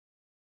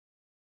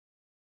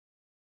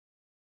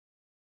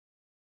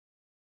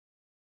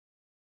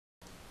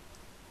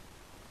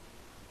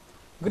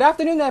Good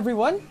afternoon,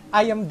 everyone.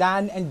 I am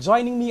Dan, and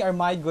joining me are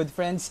my good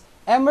friends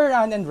Emmer,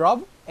 and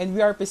Rob, and we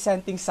are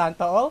presenting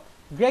Santa All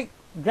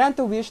Grant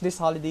to Wish this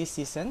holiday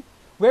season,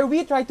 where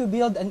we try to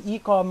build an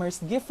e-commerce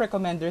gift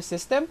recommender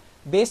system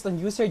based on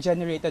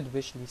user-generated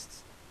wish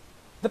lists.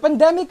 The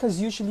pandemic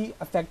has usually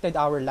affected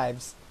our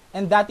lives,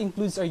 and that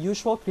includes our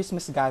usual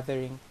Christmas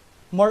gathering.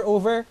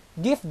 Moreover,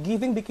 gift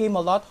giving became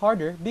a lot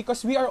harder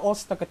because we are all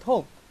stuck at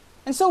home.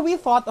 And so we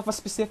thought of a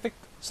specific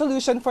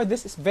solution for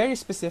this very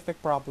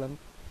specific problem.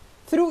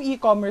 Through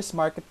e-commerce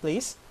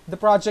marketplace, the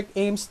project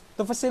aims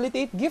to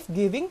facilitate gift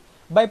giving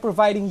by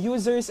providing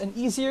users an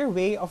easier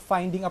way of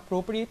finding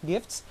appropriate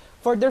gifts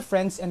for their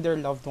friends and their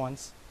loved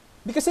ones.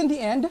 Because in the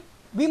end,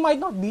 we might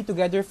not be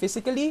together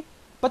physically,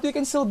 but we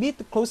can still be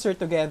closer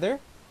together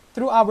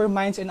through our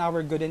minds and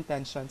our good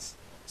intentions.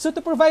 So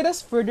to provide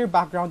us further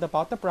background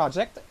about the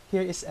project,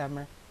 here is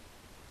Emmer.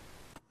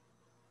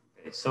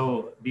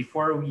 So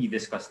before we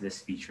discuss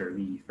this feature,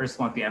 we first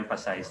want to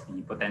emphasize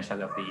the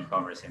potential of the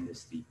e-commerce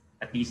industry,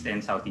 at least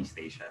in Southeast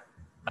Asia.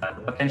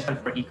 The potential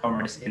for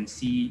e-commerce in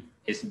C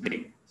is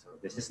big. So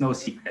this is no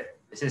secret.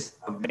 This is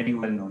a very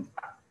well-known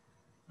fact.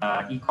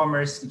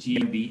 E-commerce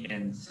GMV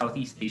in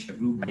Southeast Asia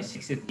grew by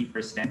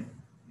 63%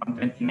 from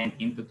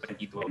 2019 to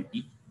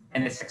 2020,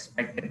 and is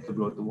expected to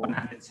grow to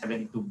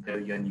 $172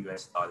 billion by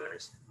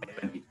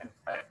 2025.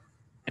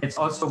 And it's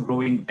also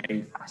growing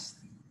very fast.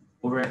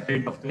 Over a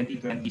third of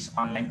 2020's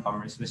online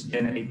commerce was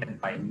generated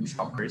by new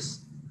shoppers,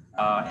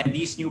 and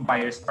these new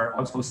buyers are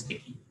also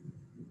sticky,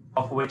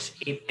 of which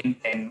 8 in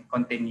 10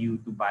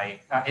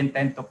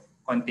 intend to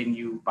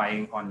continue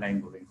buying online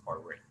moving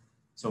forward.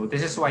 So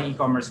this is why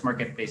e-commerce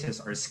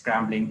marketplaces are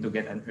scrambling to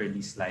get an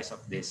early slice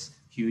of this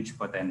huge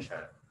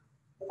potential.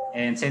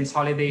 And since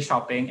holiday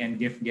shopping and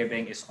gift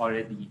giving is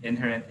already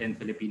inherent in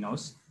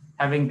Filipinos,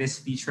 having this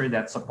feature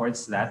that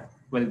supports that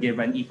will give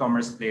an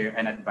e-commerce player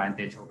an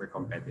advantage over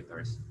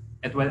competitors.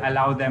 It will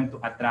allow them to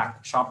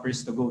attract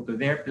shoppers to go to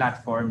their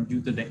platform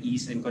due to the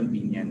ease and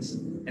convenience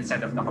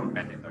instead of the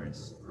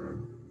competitors.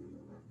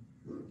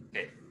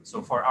 Okay,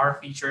 so for our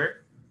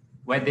feature,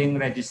 wedding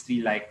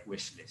registry-like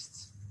wish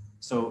lists.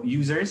 So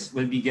users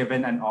will be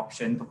given an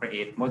option to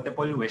create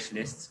multiple wish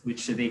lists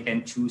which they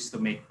can choose to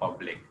make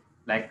public,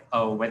 like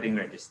a wedding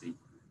registry.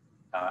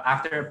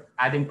 After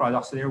adding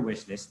products to their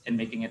wish list and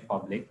making it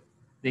public,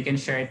 they can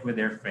share it with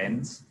their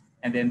friends,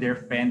 and then their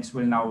friends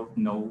will now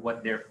know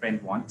what their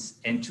friend wants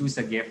and choose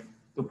a gift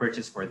to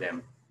purchase for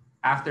them.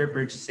 After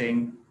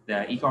purchasing,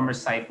 the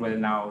e-commerce site will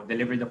now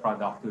deliver the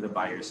product to the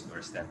buyer's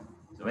doorstep.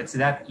 So it's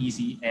that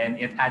easy, and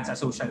it adds a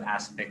social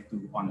aspect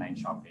to online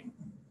shopping.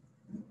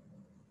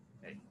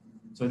 Okay.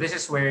 So this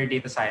is where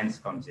data science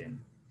comes in.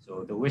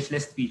 So the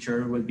wishlist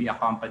feature will be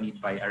accompanied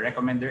by a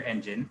recommender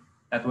engine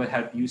that will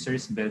help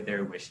users build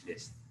their wish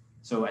list.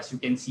 So as you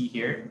can see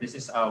here, this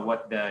is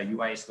what the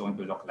UI is going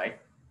to look like.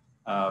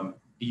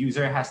 The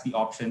user has the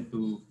option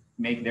to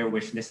make their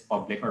wish list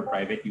public or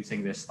private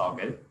using this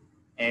toggle.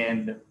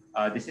 And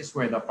this is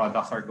where the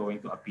products are going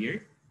to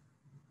appear.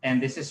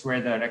 And this is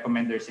where the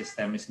recommender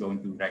system is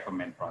going to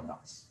recommend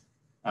products.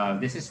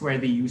 This is where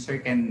the user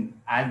can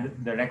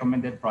add the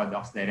recommended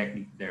products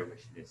directly to their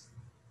wish list.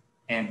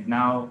 And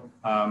now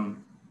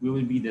we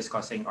will be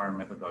discussing our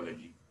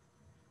methodology.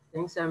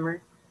 Thanks,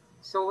 Emmer.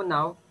 So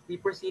now we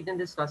proceed in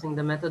discussing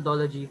the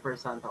methodology for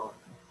Santa.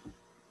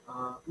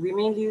 We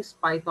mainly use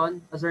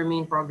Python as our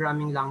main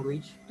programming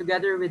language,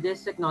 together with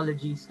these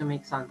technologies to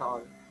make Santa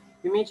All.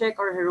 You may check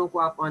our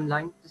Heroku app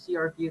online to see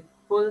our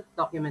full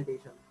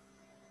documentation.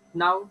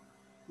 Now,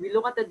 we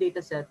look at the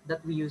dataset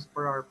that we used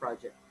for our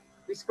project.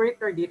 We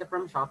scraped our data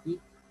from Shopee,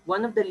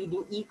 one of the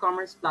leading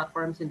e-commerce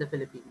platforms in the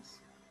Philippines.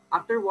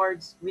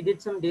 Afterwards, we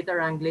did some data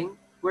wrangling,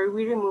 where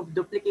we removed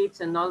duplicates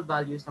and null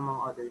values,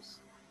 among others.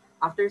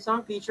 After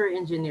some feature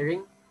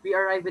engineering, we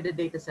arrived at a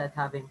dataset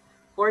having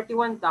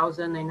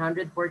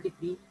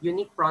 41,943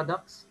 unique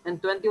products and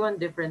 21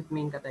 different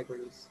main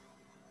categories.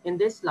 In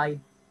this slide,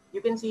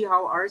 you can see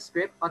how our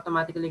script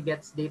automatically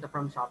gets data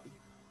from Shopee.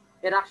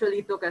 It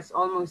actually took us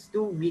almost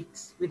 2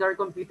 weeks with our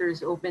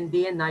computers open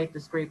day and night to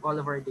scrape all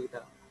of our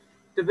data.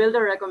 To build a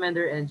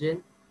recommender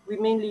engine, we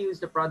mainly use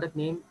the product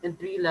name in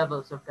 3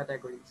 levels of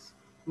categories: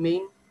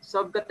 main,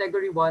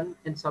 subcategory 1,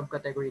 and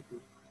subcategory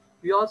 2.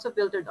 We also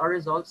filtered our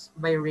results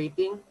by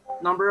rating,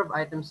 number of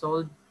items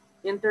sold,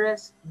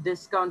 interest,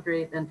 discount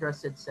rate, and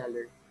trusted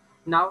seller.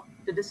 Now,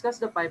 to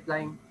discuss the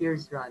pipeline,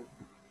 here's Ran.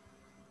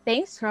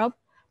 Thanks, Rob.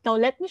 Now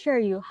let me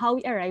share you how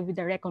we arrive with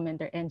the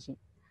recommender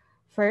engine.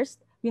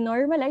 First, we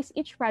normalize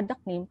each product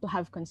name to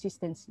have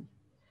consistency.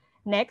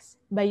 Next,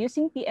 by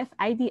using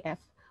PFIDF,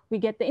 we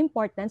get the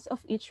importance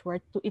of each word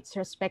to its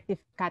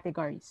respective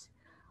categories.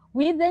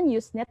 We then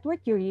use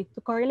network query to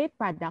correlate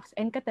products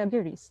and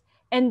categories,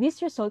 and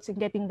this results in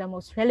getting the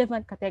most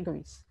relevant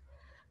categories.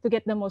 To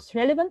get the most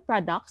relevant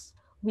products,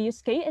 we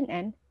use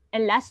KNN,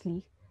 and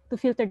lastly, to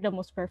filter the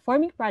most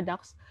performing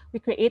products, we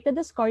created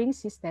the scoring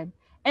system,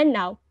 and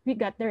now we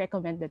got the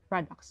recommended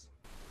products.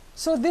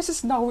 So this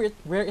is now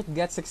where it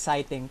gets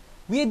exciting.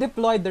 We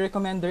deployed the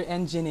recommender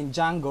engine in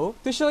Django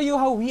to show you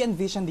how we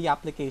envision the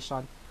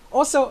application.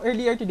 Also,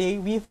 earlier today,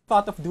 we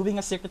thought of doing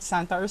a Secret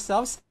Santa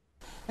ourselves,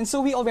 and so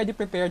we already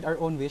prepared our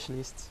own wish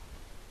lists.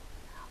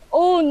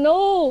 Oh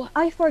no,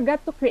 I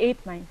forgot to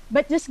create mine.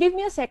 But just give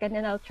me a second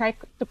and I'll try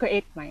to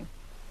create mine.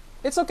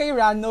 It's okay,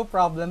 Ran, no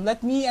problem.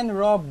 Let me and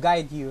Rob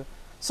guide you.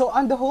 So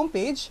on the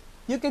homepage,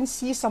 you can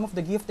see some of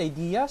the gift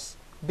ideas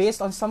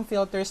based on some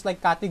filters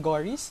like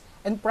categories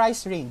and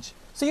price range.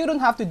 So you don't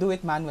have to do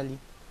it manually.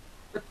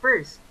 But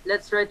first,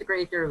 let's try to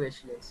create your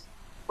wish list.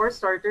 For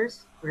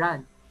starters,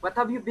 Ran, what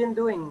have you been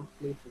doing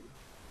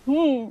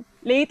lately?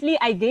 Lately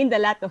I gained a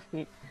lot of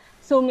weight.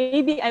 So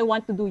maybe I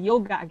want to do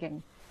yoga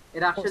again.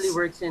 It actually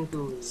works in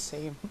 2 ways.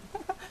 Same.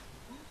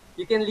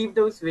 You can leave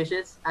those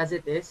wishes as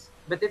it is,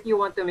 but if you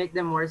want to make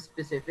them more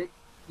specific,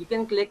 you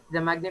can click the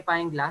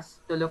magnifying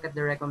glass to look at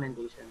the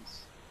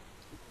recommendations.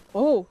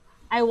 Oh,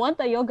 I want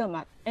a yoga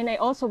mat and I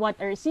also want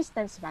a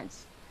resistance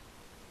bands.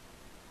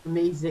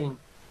 Amazing.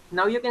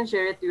 Now you can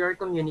share it to your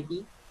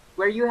community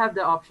where you have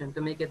the option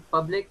to make it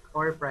public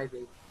or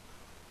private.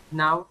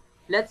 Now,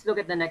 let's look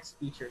at the next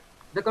feature,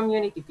 the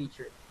community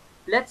feature.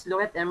 Let's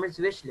look at Emmer's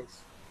wish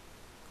list.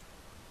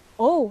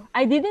 Oh,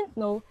 I didn't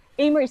know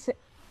Emmer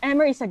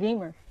is a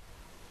gamer.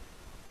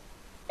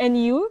 And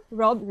you,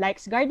 Rob,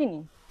 likes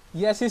gardening.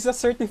 Yes, he's a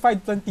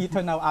certified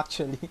plantito now,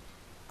 actually.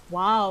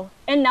 Wow.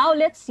 And now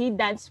let's see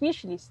Dan's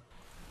wish list.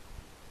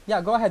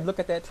 Yeah, go ahead, look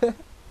at it.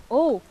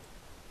 Oh,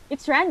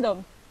 it's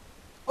random.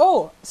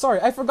 Oh,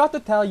 sorry, I forgot to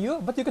tell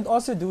you, but you could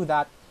also do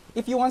that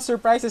if you want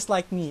surprises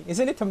like me.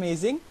 Isn't it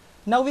amazing?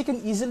 Now we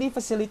can easily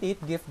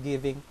facilitate gift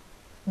giving.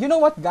 You know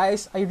what,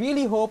 guys? I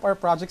really hope our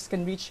projects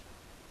can reach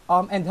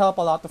and help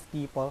a lot of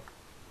people.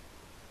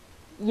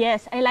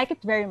 Yes, I like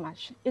it very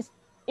much.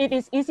 It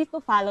is easy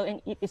to follow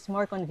and it is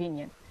more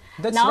convenient.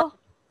 That's Now, right.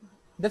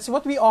 That's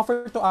what we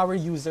offer to our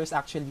users,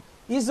 actually.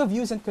 Ease of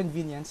use and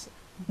convenience.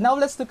 Now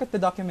let's look at the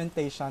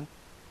documentation.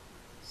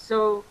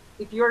 So,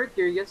 if you're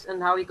curious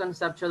on how we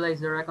conceptualize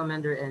the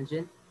recommender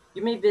engine,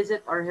 you may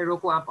visit our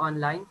Heroku app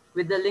online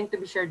with the link to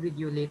be shared with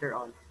you later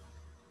on.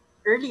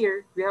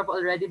 Earlier, we have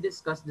already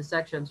discussed the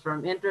sections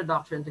from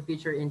introduction to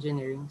feature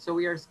engineering, so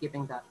we are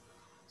skipping that.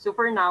 So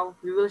for now,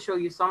 we will show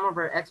you some of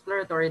our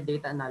exploratory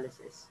data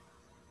analysis.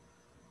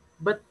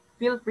 But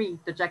feel free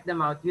to check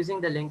them out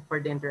using the link for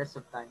the interest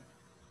of time.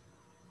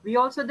 We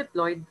also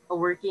deployed a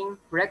working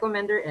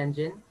recommender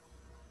engine.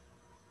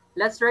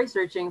 Let's try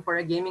searching for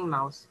a gaming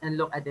mouse and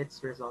look at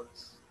its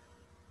results.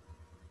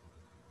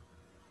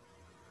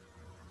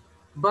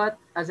 But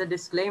as a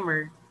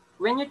disclaimer,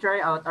 when you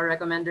try out our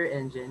recommender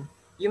engine,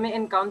 you may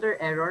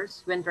encounter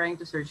errors when trying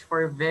to search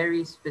for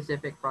very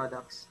specific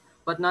products,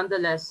 but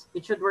nonetheless,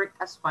 it should work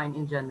as fine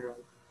in general.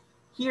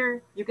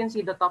 Here, you can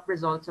see the top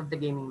results of the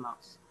gaming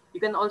mouse.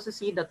 You can also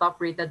see the top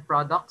rated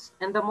products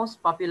and the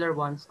most popular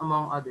ones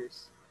among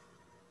others.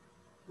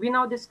 We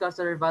now discuss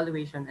our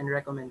evaluation and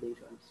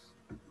recommendations.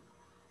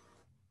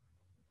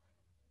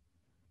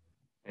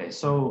 Okay,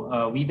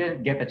 so we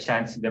didn't get a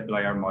chance to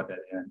deploy our model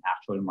in an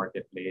actual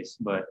marketplace,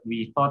 but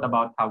we thought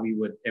about how we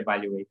would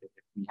evaluate it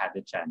if we had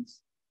the chance.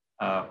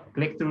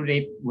 Click-through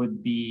rate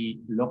would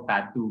be looked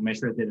at to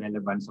measure the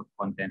relevance of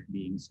content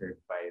being served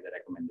by the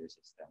recommender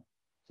system.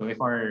 So if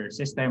our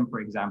system,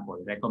 for example,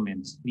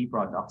 recommends 3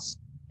 products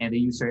and the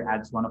user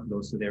adds one of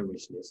those to their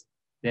wish list,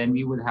 then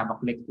we would have a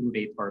click-through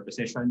rate for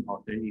precision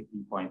of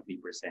 33.3%,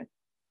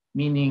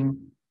 meaning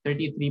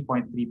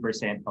 33.3%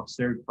 of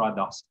served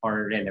products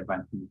are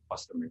relevant to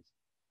customers.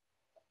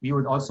 We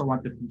would also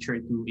want the feature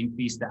to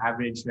increase the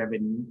average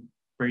revenue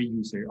per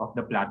user of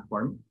the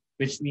platform,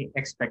 which we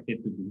expect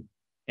it to do.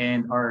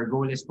 And our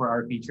goal is for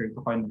our feature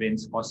to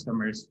convince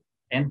customers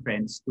and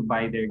friends to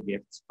buy their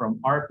gifts from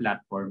our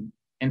platform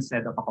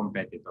instead of a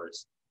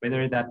competitor's,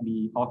 whether that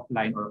be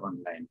offline or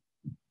online.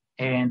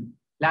 And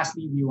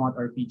lastly, we want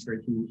our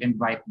feature to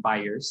invite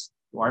buyers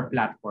to our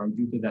platform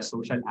due to the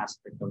social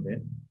aspect of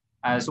it,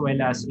 as well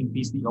as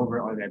increase the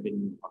overall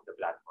revenue of the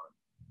platform.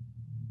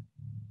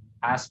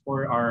 As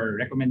for our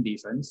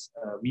recommendations,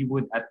 we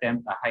would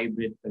attempt a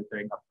hybrid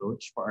filtering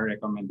approach for our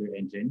recommender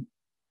engine.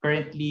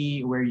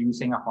 Currently, we're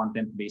using a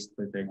content-based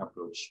filtering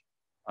approach.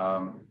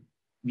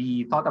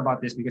 We thought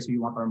about this because we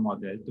want our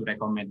model to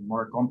recommend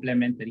more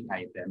complementary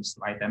items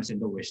to items in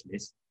the wish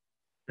list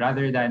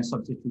rather than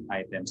substitute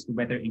items to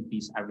better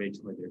increase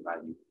average order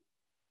value.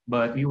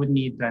 But we would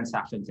need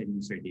transactions and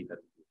user data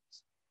to do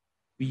this.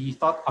 We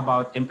thought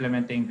about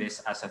implementing this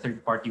as a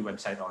third-party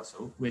website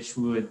also, which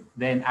would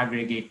then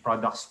aggregate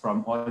products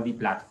from all the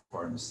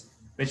platforms,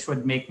 which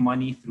would make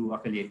money through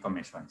affiliate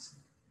commissions.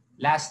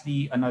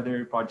 Lastly,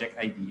 another project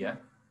idea,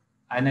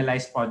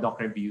 analyze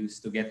product reviews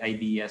to get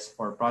ideas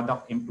for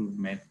product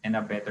improvement and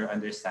a better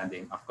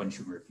understanding of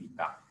consumer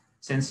feedback.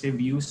 Since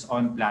reviews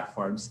on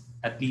platforms,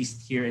 at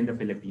least here in the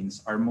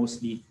Philippines, are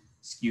mostly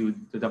skewed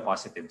to the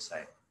positive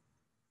side.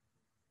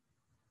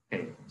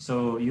 Okay,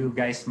 so you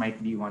guys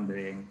might be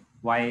wondering,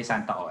 why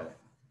Santa All?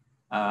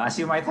 As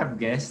you might have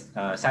guessed,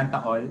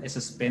 Santa All is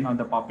a spin on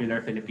the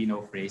popular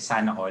Filipino phrase,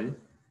 Sana All,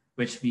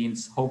 which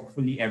means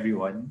hopefully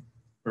everyone,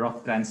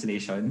 rough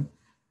translation.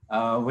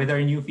 With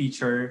our new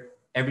feature,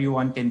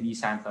 everyone can be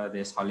Santa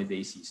this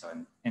holiday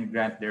season and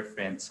grant their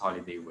friends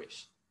holiday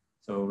wish.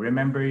 So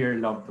remember your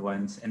loved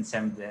ones and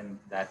send them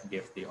that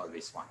gift they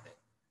always wanted.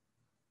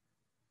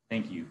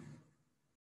 Thank you.